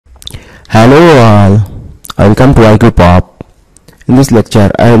Hello all, welcome to IQ Pop. In this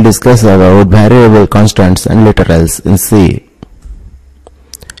lecture, I will discuss about variable constants and literals in C.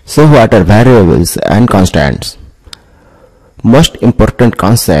 So what are variables and constants? Most important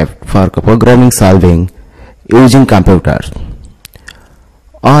concept for programming solving using computers.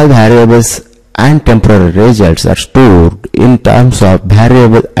 All variables and temporary results are stored in terms of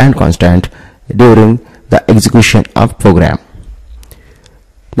variable and constant during the execution of program.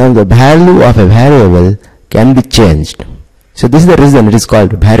 Now the value of a variable can be changed. So this is the reason it is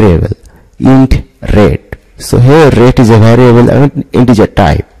called variable. Int rate. So here rate is a variable of integer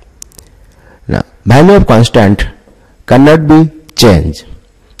type. Now value of constant cannot be changed.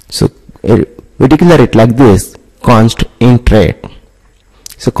 So we declare it like this: const int rate.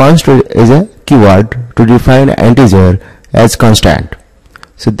 So const is a keyword to define an integer as constant.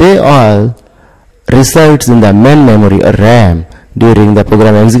 So they all resides in the main memory or RAM during the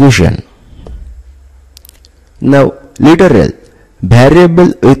program execution. Now literal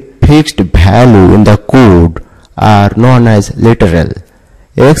variable with fixed value in the code are known as literal.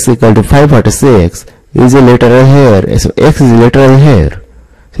 X equal to 546 is a literal here, so x is literal here.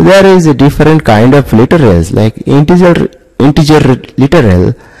 So there is a different kind of literals like integer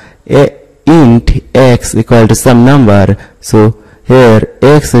literal, int x equal to some number, so here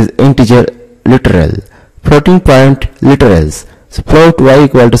x is integer literal. Floating point literals, so float y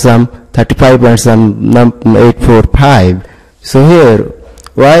equal to some 35.845. So here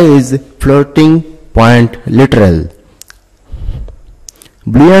y is floating point literal.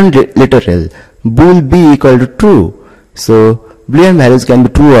 Boolean literal, bool b equal to true. So boolean values can be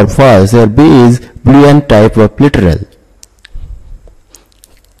true or false. Here b is boolean type of literal.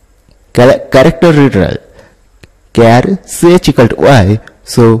 Character literal, char ch equal to y.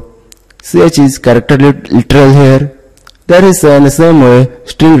 So ch is character literal here. There is in the same way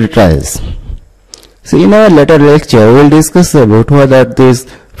string literals. So in our later lecture we will discuss about what are these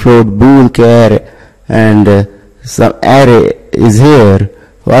float, bool, char and some array is here,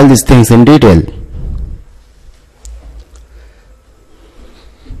 all these things in detail.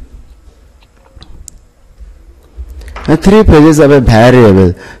 Now three phases of a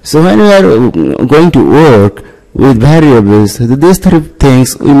variable. So when we are going to work with variables, these three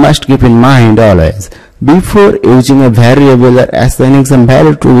things we must keep in mind always. Before using a variable or assigning some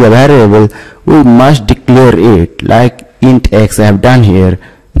value to the variable, we must declare it like int x I have done here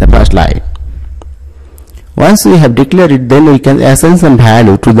in the first line. Once we have declared it, then we can assign some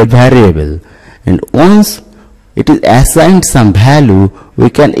value to the variable, and once it is assigned some value,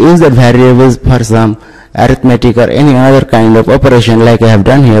 we can use the variables for some arithmetic or any other kind of operation like I have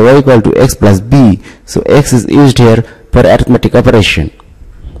done here, y equal to x plus b. So x is used here for arithmetic operation.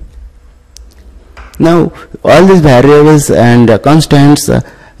 Now all these variables and constants,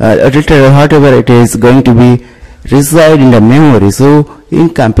 whatever it is going to be reside in the memory. So in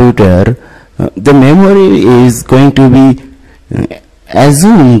computer the memory is going to be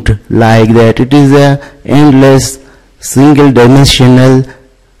assumed like that it is a endless single dimensional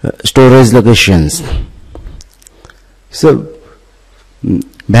storage locations. So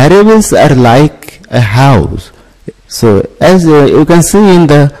variables are like a house. So as you can see in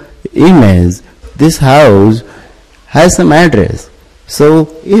the image, this house has some address. So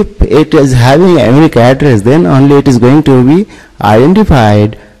if it is having a unique address, then only it is going to be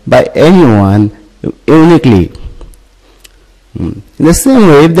identified by anyone uniquely. In the same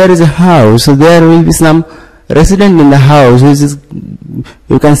way, if there is a house, so there will be some resident in the house, which is,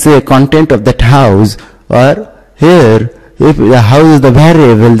 you can say, content of that house, or here if the house is the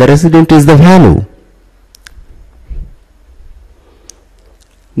variable, the resident is the value.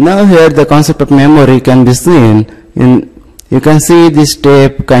 Now here the concept of memory can be seen in, you can see this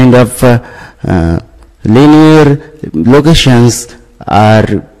step kind of linear locations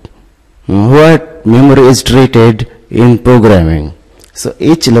are what memory is treated in programming. So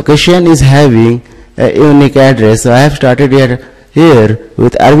each location is having a unique address. So I have started here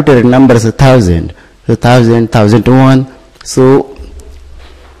with arbitrary numbers 1000. So 1000, 1001. So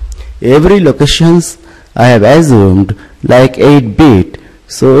every locations I have assumed like 8-bit.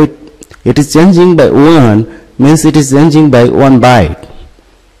 So it is changing by 1 means it is changing by 1 byte.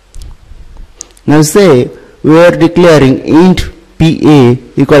 Now say we are declaring int pa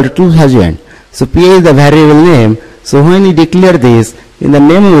equal to 2000. So pa is the variable name. So when we declare this in the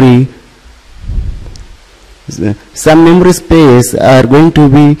memory, some memory space are going to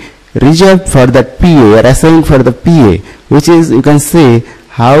be reserved for that pa or assigned for the pa, which is, you can say,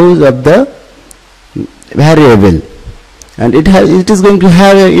 house of the variable, and it is going to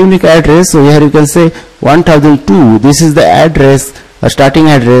have a unique address. So here you can say 1002. This is the address or starting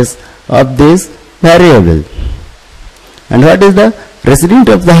address of this variable. And what is the resident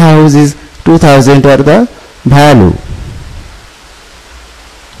of the house is 2000 or the value.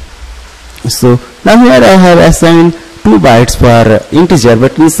 So now here I have assigned 2 bytes for integer,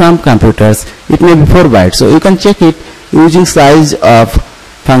 but in some computers it may be 4 bytes. So you can check it using size of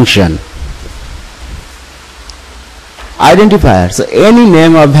function. Identifier. So any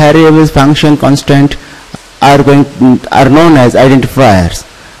name of variables, function, constant are known as identifiers.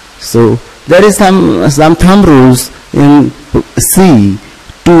 So there is some thumb rules in C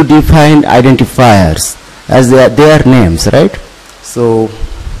to define identifiers as their names, right? So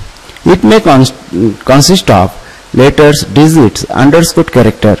it may consist of letters, digits, underscore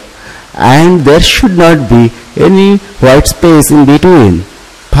character, and there should not be any white space in between.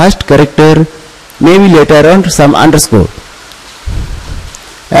 First character may be later on some underscore.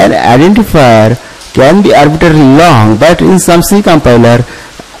 An identifier can be arbitrarily long, but in some C compiler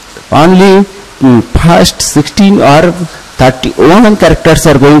only first 16 or 31 characters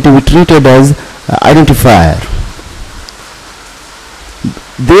are going to be treated as identifier.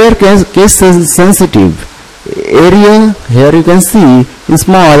 Their case sensitive. Area, here you can see in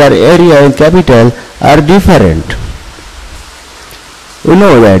small or area in capital are different. You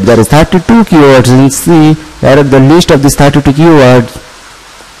know that there is 32 keywords in C. Here are the list of these 32 keywords.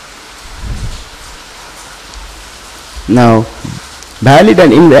 Now valid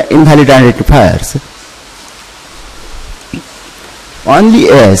and invalid identifiers. Only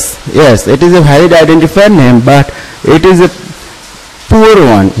S, yes, it is a valid identifier name, but it is a poor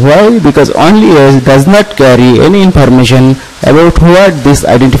one. Why? Because only S does not carry any information about what this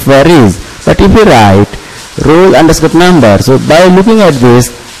identifier is. But if we write roll underscore number, so by looking at this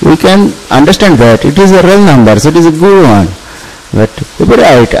we can understand that it is a real number, so it is a good one. But if we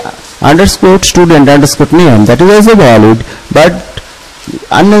write underscore student underscore name, that is also valid, but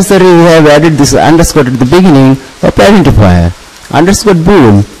unnecessarily we have added this underscore at the beginning of identifier. Underscore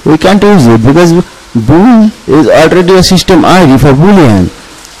bool, we can't use it because bool is already a system ID for boolean.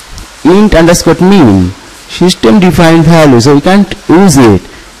 Int underscore mean, system defined value, so we can't use it.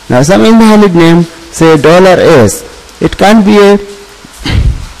 Now some invalid name, say $s, it can't be a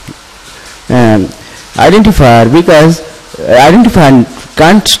identifier because identifier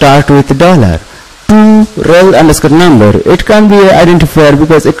can't start with dollar. To roll underscore number, it can't be a identifier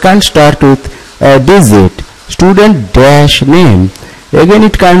because it can't start with a digit. Student dash name, again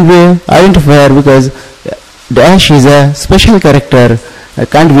it can't be a identifier because dash is a special character,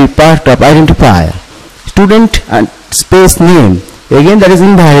 can't be part of identifier. Student and space name, again that is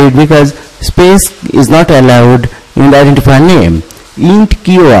invalid because space is not allowed in the identifier name. Int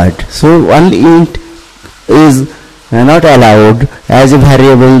keyword, so only int is not allowed as a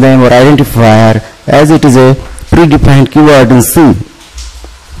variable name or identifier, as it is a predefined keyword in C.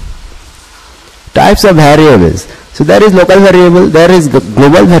 Types of variables. So there is local variable, there is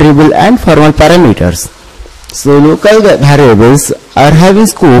global variable, and formal parameters. So local variables are having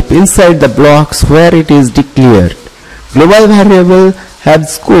scope inside the blocks where it is declared. Global variable have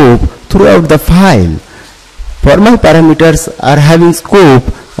scope throughout the file. Formal parameters are having scope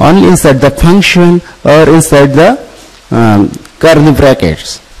only inside the function or inside the curly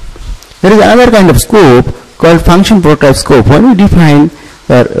brackets. There is another kind of scope called function prototype scope. When we define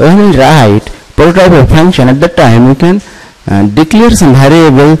or when we write prototype of function, at that time we can declare some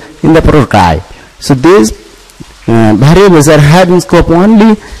variable in the prototype. So these variables are having scope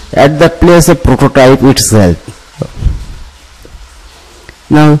only at the place of prototype itself.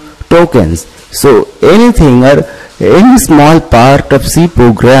 Now tokens. So anything or any small part of C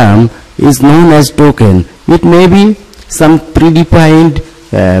program is known as token. It may be some predefined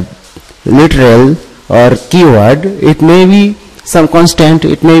literal or keyword, it may be some constant,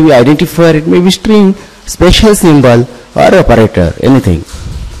 it may be identifier, it may be string, special symbol or operator, anything.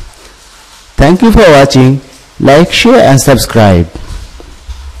 Thank you for watching. Like, share and subscribe.